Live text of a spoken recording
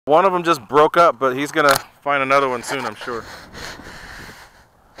One of them just broke up, but he's gonna find another one soon, I'm sure.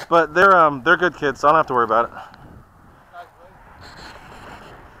 But they're good kids, so I don't have to worry about it.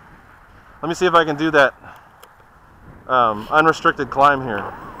 Let me see if I can do that unrestricted climb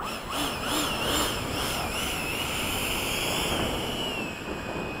here.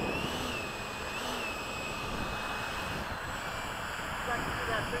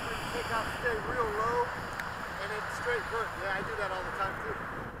 Stay real low and then straight vert. Yeah, I do that all the time too.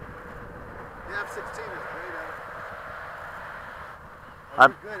 The F-16 is great at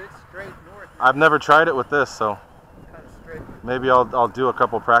it. Good. It's straight north. I've never tried it with this, so It's kind of straight. maybe I'll do a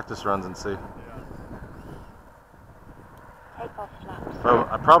couple practice runs and see. Yeah. Take off flaps. Oh,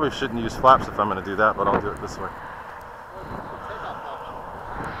 I probably shouldn't use flaps if I'm going to do that, but I'll do it this way.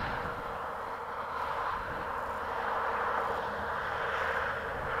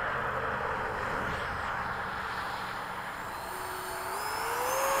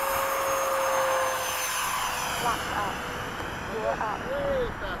 Flaps up. You're up. Way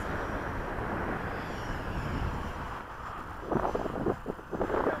faster.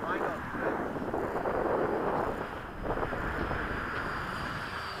 Yeah, line up.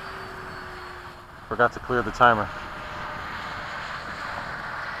 Forgot to clear the timer.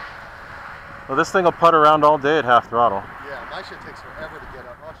 Well, this thing will putt around all day at half throttle. Yeah, my shit takes forever to get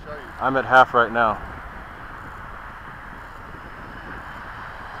up. I'll show you. I'm at half right now.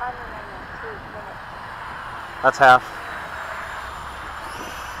 Time remaining 2 minutes. That's half.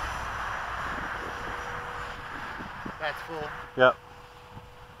 That's full. Yep.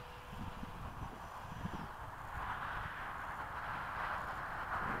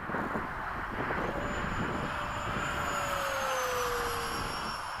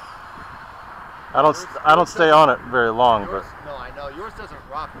 I don't stay on it very long, but No, I know. Yours doesn't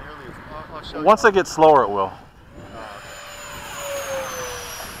rock nearly as much. I'll show you. once I get slower, it will.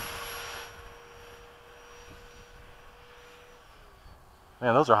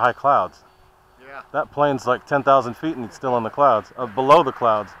 Man, those are high clouds. Yeah. That plane's like 10,000 feet and it's still in the clouds, below the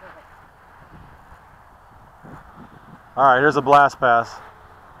clouds. All right, here's a blast pass.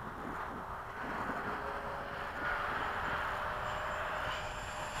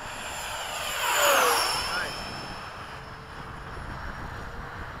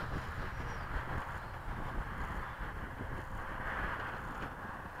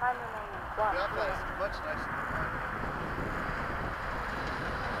 Time remaining 1 Yep, minute. that's much nicer than mine.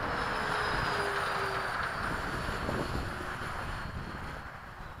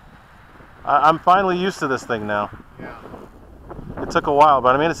 I'm finally used to this thing now. Yeah. It took a while,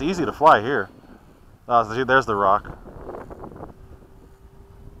 but I mean, it's easy to fly here. Oh, there's the rock.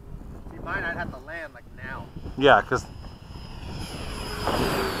 See, mine I'd have to land like now. Yeah, because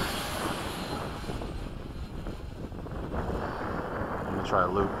let me try a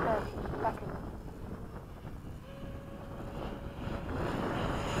loop. 30 seconds.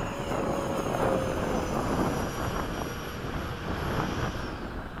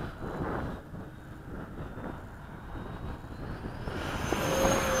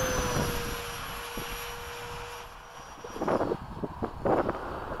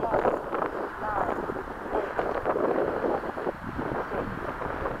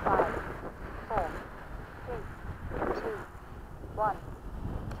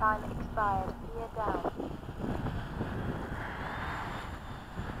 Time expired. Gear down.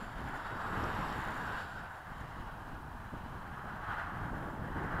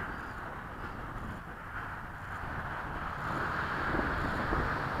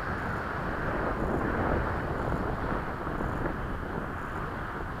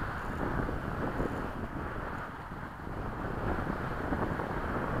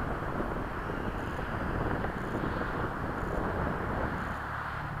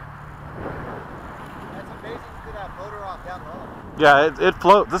 Motor off down low. Yeah, it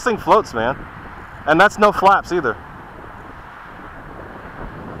floats. This thing floats, man. And that's no flaps either.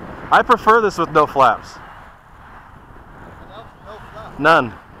 I prefer this with no flaps. No flap.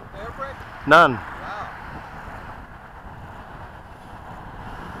 None. Air brake? None. Wow.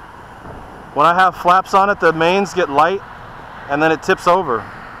 When I have flaps on it, the mains get light and then it tips over.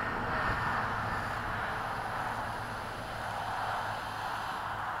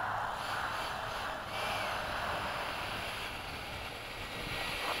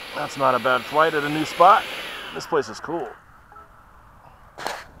 That's not a bad flight at a new spot. This place is cool.